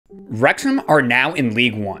Wrexham are now in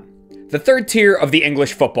League One, the third tier of the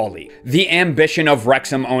English Football League. The ambition of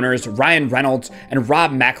Wrexham owners Ryan Reynolds and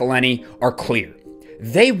Rob McElhenney are clear.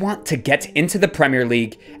 They want to get into the Premier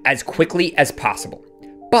League as quickly as possible.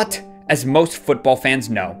 But, as most football fans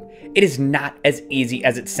know, it is not as easy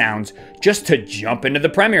as it sounds just to jump into the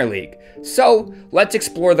Premier League. So, let's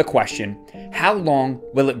explore the question, how long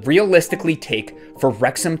will it realistically take for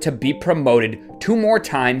Wrexham to be promoted 2 more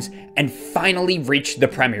times and finally reach the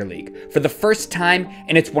Premier League for the first time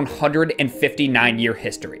in its 159-year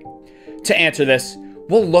history? To answer this,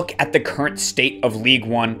 we'll look at the current state of League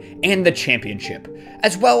One and the Championship,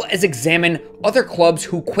 as well as examine other clubs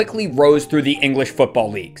who quickly rose through the English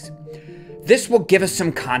football leagues. This will give us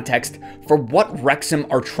some context for what Wrexham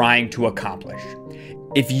are trying to accomplish.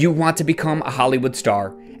 If you want to become a Hollywood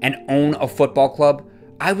star and own a football club,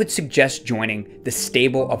 I would suggest joining the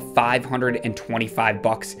stable of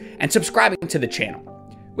 $525 and subscribing to the channel.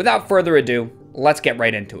 Without further ado, let's get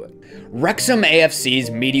right into it. Wrexham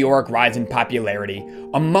AFC's meteoric rise in popularity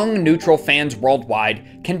among neutral fans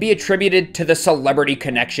worldwide can be attributed to the celebrity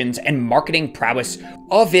connections and marketing prowess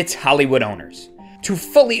of its Hollywood owners. To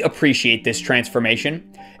fully appreciate this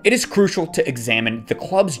transformation, it is crucial to examine the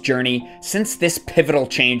club's journey since this pivotal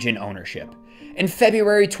change in ownership. In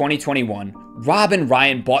February 2021, Rob and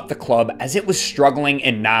Ryan bought the club as it was struggling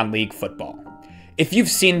in non-league football. If you've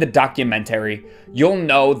seen the documentary, you'll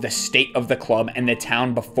know the state of the club and the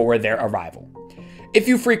town before their arrival. If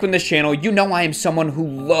you frequent this channel, you know I am someone who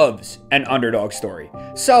loves an underdog story.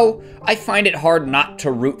 So, I find it hard not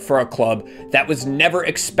to root for a club that was never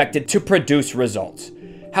expected to produce results.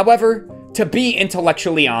 However, to be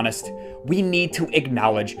intellectually honest, we need to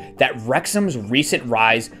acknowledge that Wrexham's recent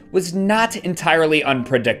rise was not entirely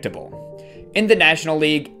unpredictable. In the National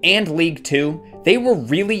League and League Two, they were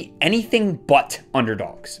really anything but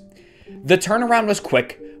underdogs. The turnaround was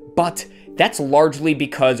quick, but that's largely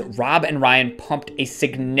because Rob and Ryan pumped a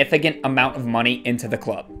significant amount of money into the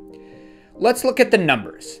club. Let's look at the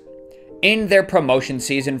numbers. In their promotion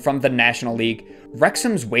season from the National League,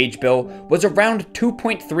 Wrexham's wage bill was around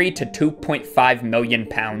 £2.3 to £2.5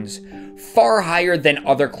 million, far higher than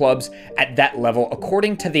other clubs at that level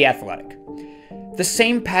according to The Athletic. The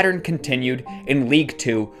same pattern continued in League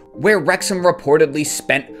Two, where Wrexham reportedly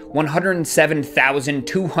spent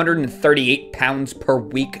 £107,238 per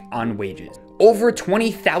week on wages, over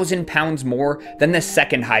 £20,000 more than the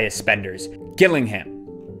second highest spenders, Gillingham.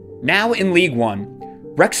 Now in League One,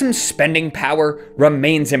 Wrexham's spending power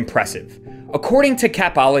remains impressive. According to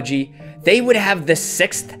Capology, they would have the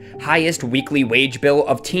 6th highest weekly wage bill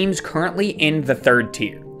of teams currently in the 3rd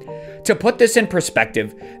tier. To put this in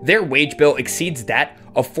perspective, their wage bill exceeds that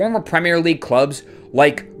of former Premier League clubs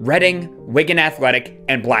like Reading, Wigan Athletic,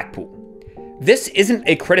 and Blackpool. This isn't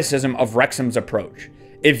a criticism of Wrexham's approach.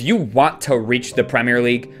 If you want to reach the Premier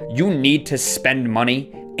League, you need to spend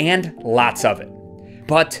money, and lots of it.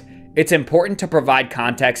 But it's important to provide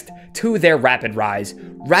context to their rapid rise,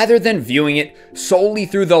 rather than viewing it solely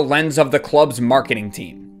through the lens of the club's marketing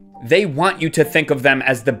team. They want you to think of them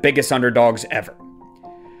as the biggest underdogs ever.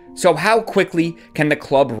 So how quickly can the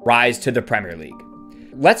club rise to the Premier League?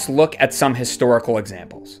 Let's look at some historical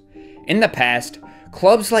examples. In the past,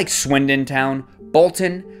 clubs like Swindon Town,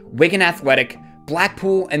 Bolton, Wigan Athletic,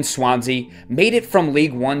 Blackpool, and Swansea made it from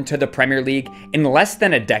League One to the Premier League in less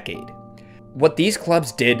than a decade. What these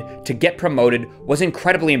clubs did to get promoted was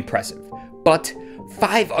incredibly impressive, but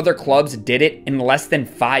 5 other clubs did it in less than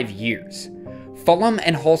 5 years. Fulham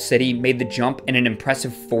and Hull City made the jump in an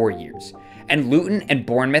impressive 4 years, and Luton and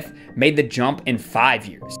Bournemouth made the jump in 5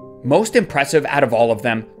 years. Most impressive out of all of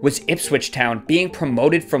them was Ipswich Town being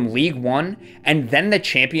promoted from League One and then the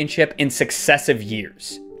Championship in successive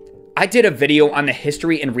years. I did a video on the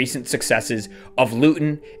history and recent successes of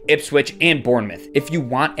Luton, Ipswich, and Bournemouth if you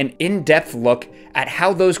want an in-depth look at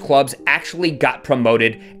how those clubs actually got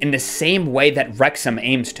promoted in the same way that Wrexham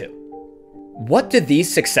aims to. What do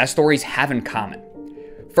these success stories have in common?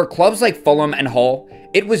 For clubs like Fulham and Hull,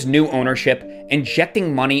 it was new ownership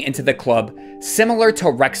injecting money into the club, similar to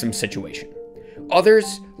Wrexham's situation.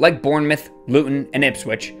 Others, like Bournemouth, Luton, and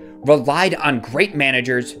Ipswich, relied on great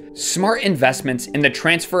managers, smart investments in the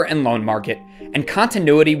transfer and loan market, and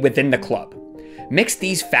continuity within the club. Mix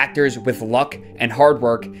these factors with luck and hard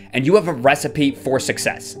work, and you have a recipe for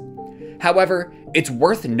success. However, it's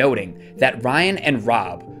worth noting that Ryan and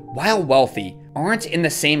Rob, while wealthy, aren't in the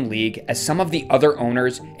same league as some of the other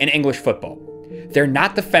owners in English football. They're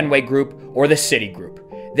not the Fenway Group or the City Group.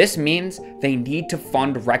 This means they need to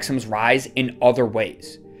fund Wrexham's rise in other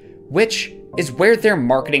ways, which is where their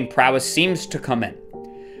marketing prowess seems to come in.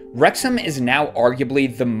 Wrexham is now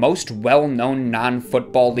arguably the most well-known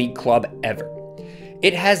non-football league club ever.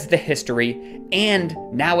 It has the history, and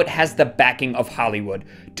now it has the backing of Hollywood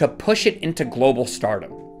to push it into global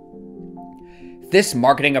stardom. This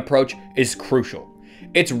marketing approach is crucial.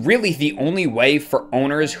 It's really the only way for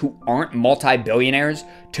owners who aren't multi-billionaires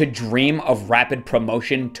to dream of rapid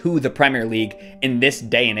promotion to the Premier League in this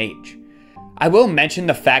day and age. I will mention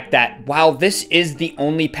the fact that while this is the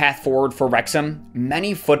only path forward for Wrexham,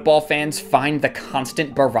 many football fans find the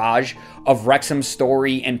constant barrage of Wrexham's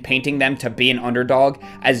story and painting them to be an underdog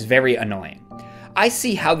as very annoying. I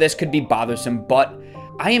see how this could be bothersome, but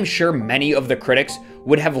I am sure many of the critics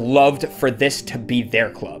would have loved for this to be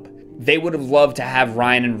their club. They would have loved to have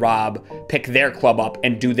Ryan and Rob pick their club up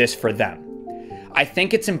and do this for them. I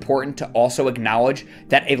think it's important to also acknowledge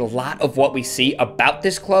that a lot of what we see about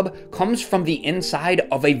this club comes from the inside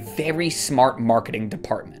of a very smart marketing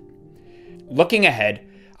department. Looking ahead,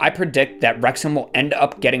 I predict that Wrexham will end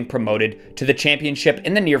up getting promoted to the Championship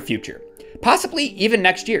in the near future, possibly even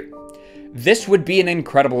next year. This would be an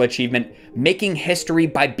incredible achievement, making history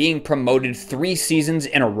by being promoted 3 seasons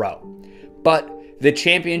in a row. But the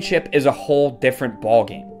Championship is a whole different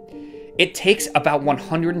ballgame. It takes about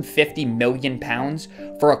 £150 million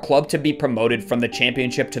for a club to be promoted from the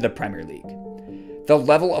Championship to the Premier League. The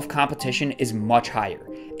level of competition is much higher,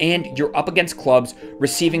 and you're up against clubs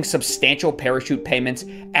receiving substantial parachute payments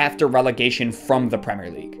after relegation from the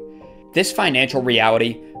Premier League. This financial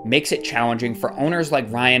reality makes it challenging for owners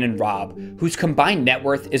like Ryan and Rob, whose combined net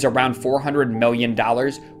worth is around $400 million,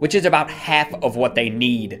 which is about half of what they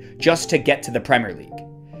need just to get to the Premier League.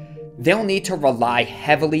 They'll need to rely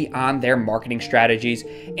heavily on their marketing strategies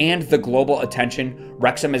and the global attention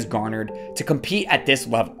Wrexham has garnered to compete at this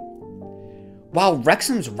level. While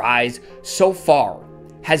Wrexham's rise so far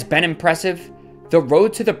has been impressive, the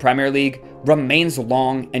road to the Premier League remains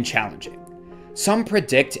long and challenging. Some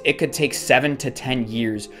predict it could take 7 to 10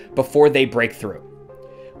 years before they break through.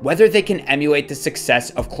 Whether they can emulate the success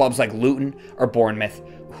of clubs like Luton or Bournemouth,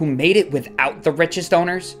 who made it without the richest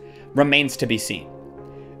owners, remains to be seen.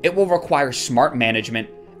 It will require smart management,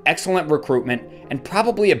 excellent recruitment, and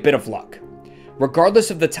probably a bit of luck. Regardless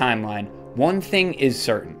of the timeline, one thing is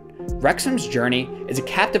certain. Wrexham's journey is a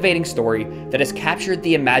captivating story that has captured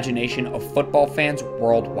the imagination of football fans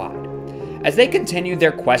worldwide. As they continue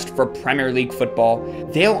their quest for Premier League football,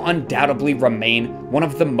 they'll undoubtedly remain one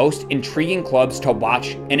of the most intriguing clubs to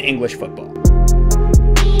watch in English football.